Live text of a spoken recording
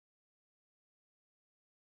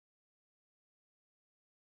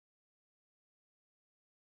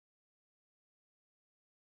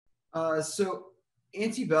So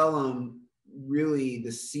Antebellum, really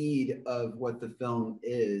the seed of what the film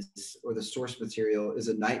is, or the source material, is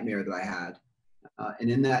a nightmare that I had. And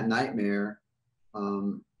in that nightmare,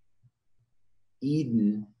 um,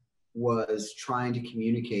 Eden was trying to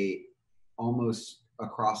communicate almost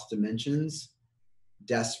across dimensions,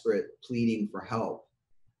 desperate, pleading for help.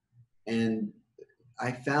 And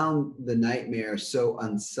I found the nightmare so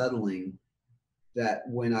unsettling that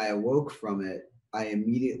when I awoke from it, I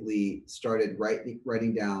immediately started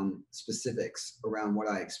writing down specifics around what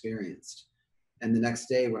I experienced. And the next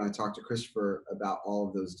day, when I talked to Christopher about all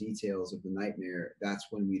of those details of the nightmare, that's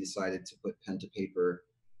when we decided to put pen to paper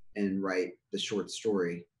and write the short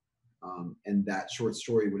story. And that short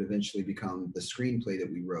story would eventually become the screenplay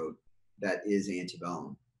that we wrote, that is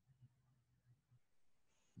Antebellum.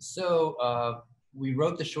 So we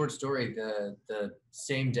wrote the short story the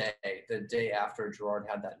same day, the day after Gerard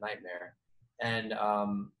had that nightmare. And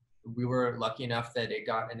we were lucky enough that it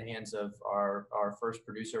got in the hands of our first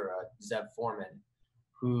producer, Zev Foreman,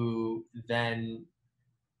 who then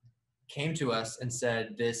came to us and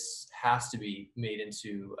said, this has to be made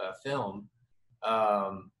into a film.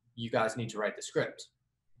 You guys need to write the script.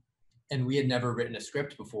 And we had never written a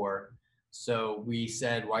script before. So we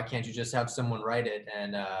said, why can't you just have someone write it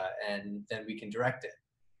and then we can direct it?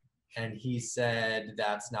 And he said,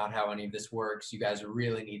 that's not how any of this works. You guys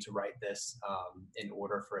really need to write this in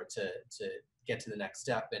order for it to get to the next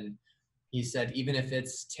step. And he said, even if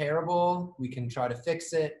it's terrible, we can try to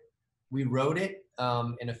fix it. We wrote it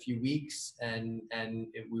in a few weeks, and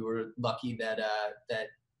we were lucky that that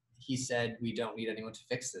he said, we don't need anyone to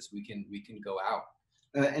fix this. We can go out.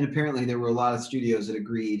 And apparently there were a lot of studios that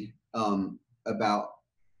agreed about,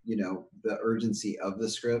 the urgency of the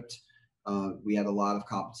script. We had a lot of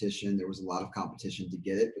competition. There was a lot of competition to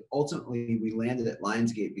get it. But ultimately, we landed at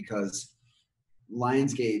Lionsgate because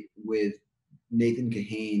Lionsgate, with Nathan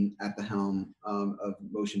Kahane at the helm of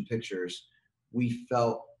motion pictures, we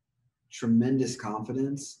felt tremendous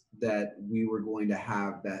confidence that we were going to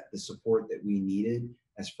have the support that we needed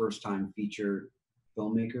as first-time feature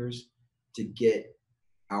filmmakers to get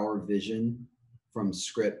our vision from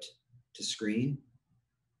script to screen.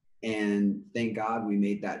 And thank God we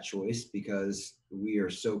made that choice, because we are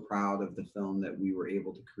so proud of the film that we were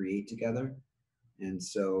able to create together. And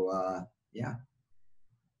so, yeah.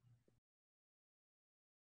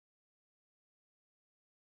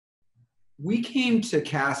 We came to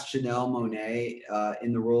cast Janelle Monáe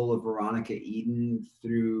in the role of Veronica Eden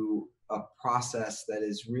through a process that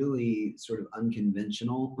is really sort of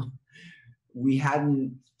unconventional. We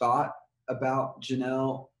hadn't thought about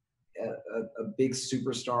Janelle, a big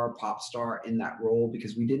superstar, pop star, in that role,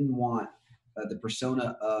 because we didn't want the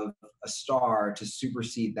persona of a star to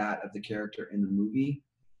supersede that of the character in the movie.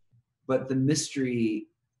 But the mystery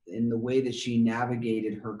in the way that she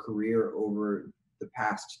navigated her career over the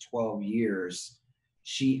past 12 years,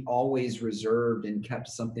 she always reserved and kept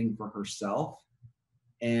something for herself.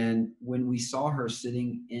 And when we saw her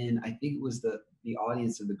sitting in, I think it was the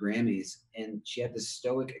audience of the Grammys, and she had this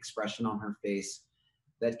stoic expression on her face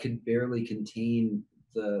that could barely contain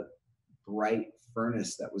the bright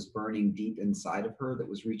furnace that was burning deep inside of her, that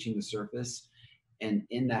was reaching the surface. And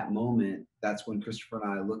in that moment, that's when Christopher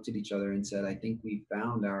and I looked at each other and said, I think we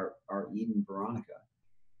found our Eden Veronica.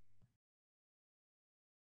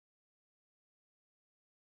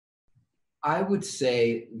 I would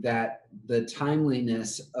say that the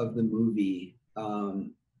timeliness of the movie,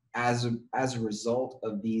 as a result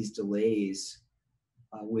of these delays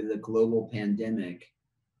with a global pandemic,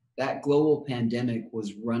 that global pandemic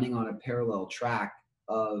was running on a parallel track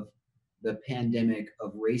of the pandemic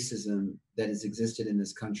of racism that has existed in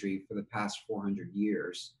this country for the past 400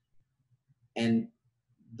 years. And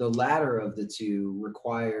the latter of the two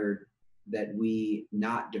required that we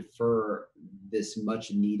not defer this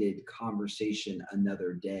much needed conversation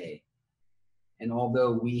another day. And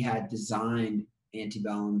although we had designed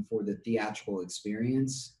Antebellum for the theatrical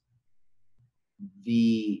experience,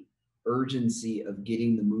 the urgency of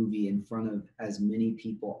getting the movie in front of as many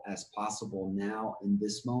people as possible now in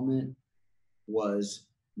this moment was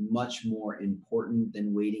much more important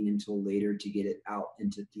than waiting until later to get it out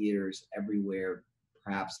into theaters everywhere,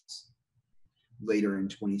 perhaps later in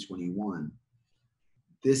 2021.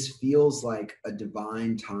 This feels like a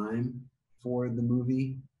divine time for the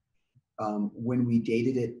movie. When we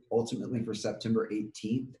dated it ultimately for September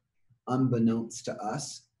 18th, unbeknownst to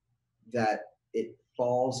us, that it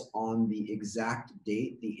falls on the exact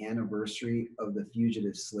date, the anniversary of the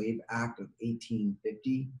Fugitive Slave Act of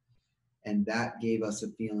 1850. And that gave us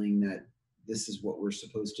a feeling that this is what we're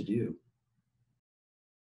supposed to do.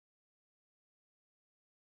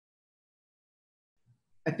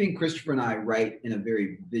 I think Christopher and I write in a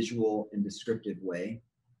very visual and descriptive way,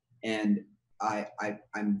 and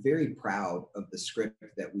I'm very proud of the script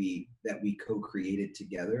that we co-created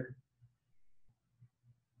together.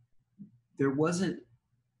 There wasn't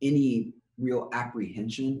any real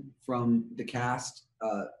apprehension from the cast.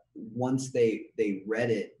 Once they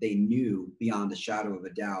read it, they knew beyond a shadow of a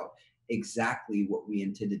doubt exactly what we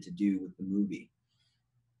intended to do with the movie.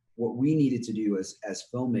 What we needed to do as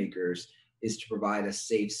filmmakers is to provide a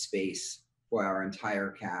safe space for our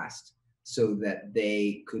entire cast so that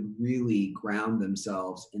they could really ground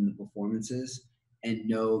themselves in the performances and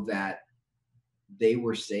know that they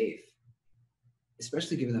were safe,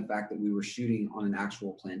 especially given the fact that we were shooting on an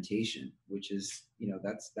actual plantation, which is,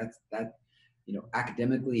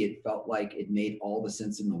 academically it felt like it made all the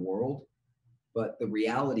sense in the world. But the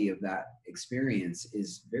reality of that experience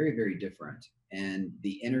is very, very different. And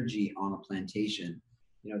the energy on a plantation,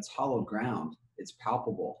 it's hallowed ground, it's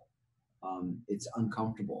palpable, it's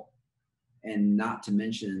uncomfortable. And not to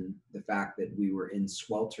mention the fact that we were in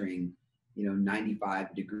sweltering,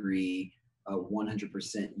 95-degree,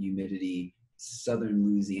 100% humidity, southern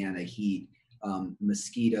Louisiana heat,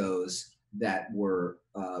 mosquitoes that were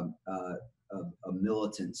a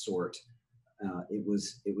militant sort. It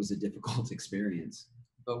was a difficult experience.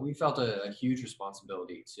 But we felt a huge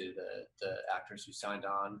responsibility to the actors who signed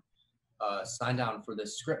on for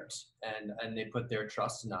this script, and they put their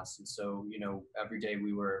trust in us. And so, every day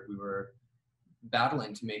we were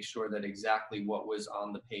battling to make sure that exactly what was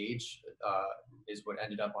on the page is what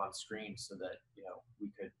ended up on screen, so that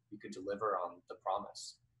we could deliver on the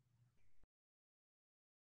promise.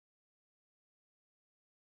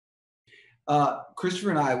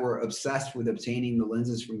 Christopher and I were obsessed with obtaining the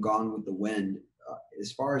lenses from Gone with the Wind.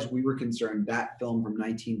 As far as we were concerned, that film from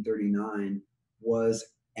 1939 was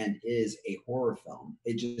and is a horror film.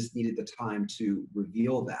 It just needed the time to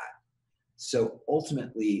reveal that. So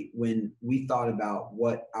ultimately, when we thought about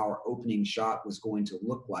what our opening shot was going to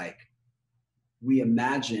look like, we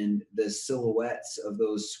imagined the silhouettes of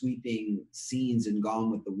those sweeping scenes in Gone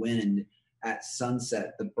with the Wind at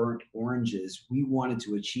sunset, the burnt oranges. We wanted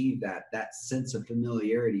to achieve that sense of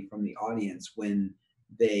familiarity from the audience when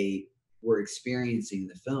they were experiencing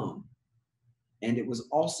the film. And it was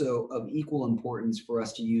also of equal importance for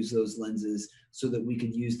us to use those lenses so that we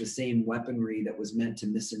could use the same weaponry that was meant to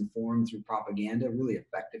misinform through propaganda, really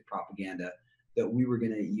effective propaganda, that we were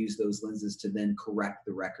going to use those lenses to then correct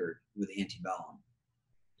the record with Antebellum.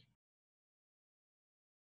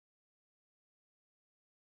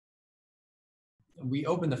 We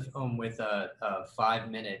opened the film with a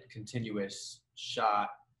 5-minute continuous shot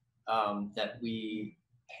that we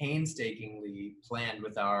painstakingly planned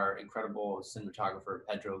with our incredible cinematographer,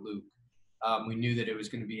 Pedro Luke. We knew that it was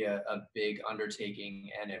going to be a big undertaking,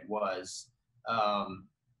 and it was.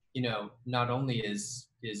 Not only is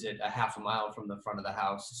it a half a mile from the front of the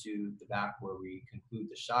house to the back where we conclude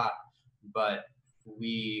the shot, but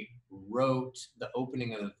we wrote the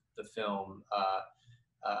opening of the film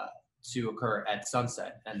to occur at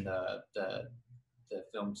sunset, and the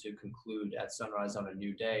film to conclude at sunrise on a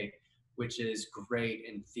new day, which is great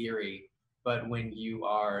in theory. But when you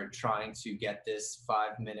are trying to get this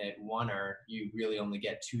 5-minute oneer, you really only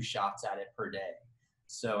get 2 shots at it per day.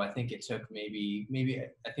 So I think it took maybe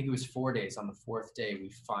I think it was 4 days. On the 4th day, we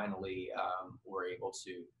finally were able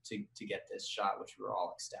to get this shot, which we were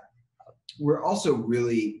all ecstatic about. We're also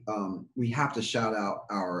really, we have to shout out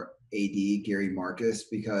our AD, Gary Marcus,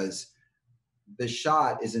 because the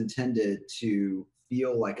shot is intended to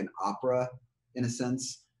feel like an opera in a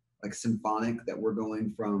sense, like symphonic, that we're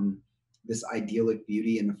going from this idyllic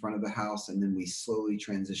beauty in the front of the house, and then we slowly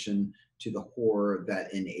transition to the horror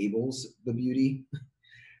that enables the beauty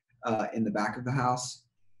in the back of the house.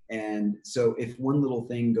 And so if one little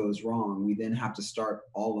thing goes wrong, we then have to start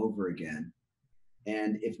all over again.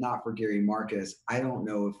 And if not for Gary Marcus, I don't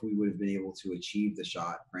know if we would have been able to achieve the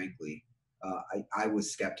shot, frankly. I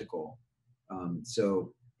was skeptical.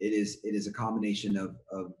 So it is a combination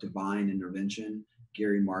of divine intervention,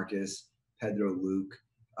 Gary Marcus, Pedro Luke,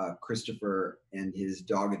 Christopher, and his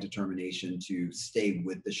dogged determination to stay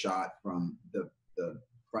with the shot from the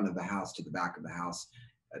front of the house to the back of the house.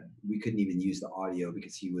 We couldn't even use the audio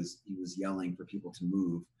because he was yelling for people to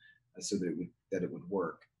move so that it would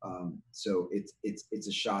work. So it's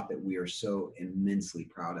a shot that we are so immensely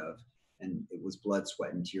proud of, and it was blood,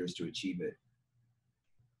 sweat, and tears to achieve it.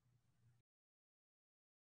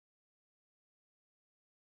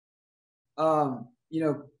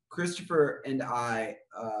 Christopher and I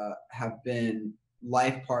have been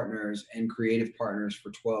life partners and creative partners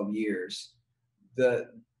for 12 years. The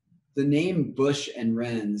The name Bush and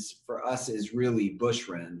Renz for us is really Bush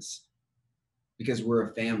Renz, because we're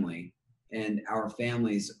a family and our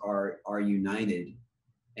families are united,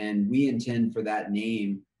 and we intend for that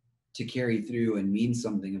name to carry through and mean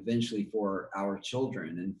something eventually for our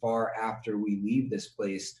children. And far after we leave this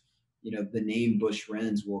place, you know, the name Bush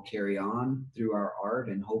Renz will carry on through our art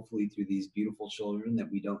and hopefully through these beautiful children that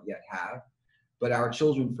we don't yet have. But our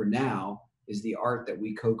children for now is the art that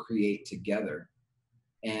we co-create together.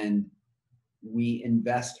 And we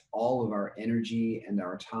invest all of our energy and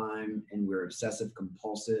our time, and we're obsessive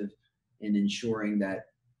compulsive in ensuring that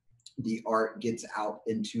the art gets out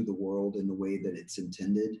into the world in the way that it's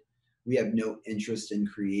intended. We have no interest in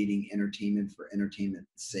creating entertainment for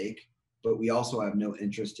entertainment's sake, but we also have no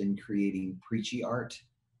interest in creating preachy art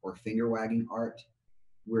or finger wagging art.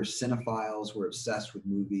 We're cinephiles, we're obsessed with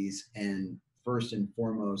movies, and first and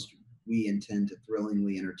foremost, we intend to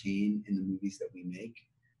thrillingly entertain in the movies that we make.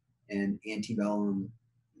 And Antebellum,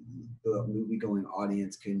 the movie-going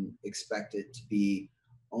audience can expect it to be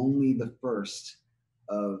only the first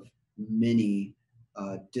of many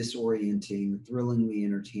disorienting, thrillingly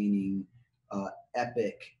entertaining,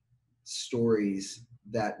 epic stories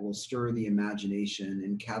that will stir the imagination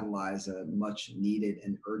and catalyze a much needed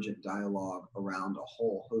and urgent dialogue around a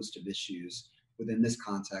whole host of issues. Within this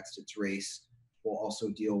context, it's race. We'll also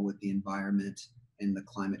deal with the environment and the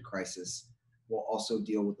climate crisis. We'll also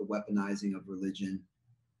deal with the weaponizing of religion.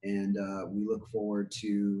 And we look forward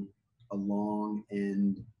to a long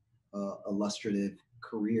and illustrative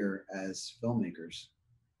career as filmmakers.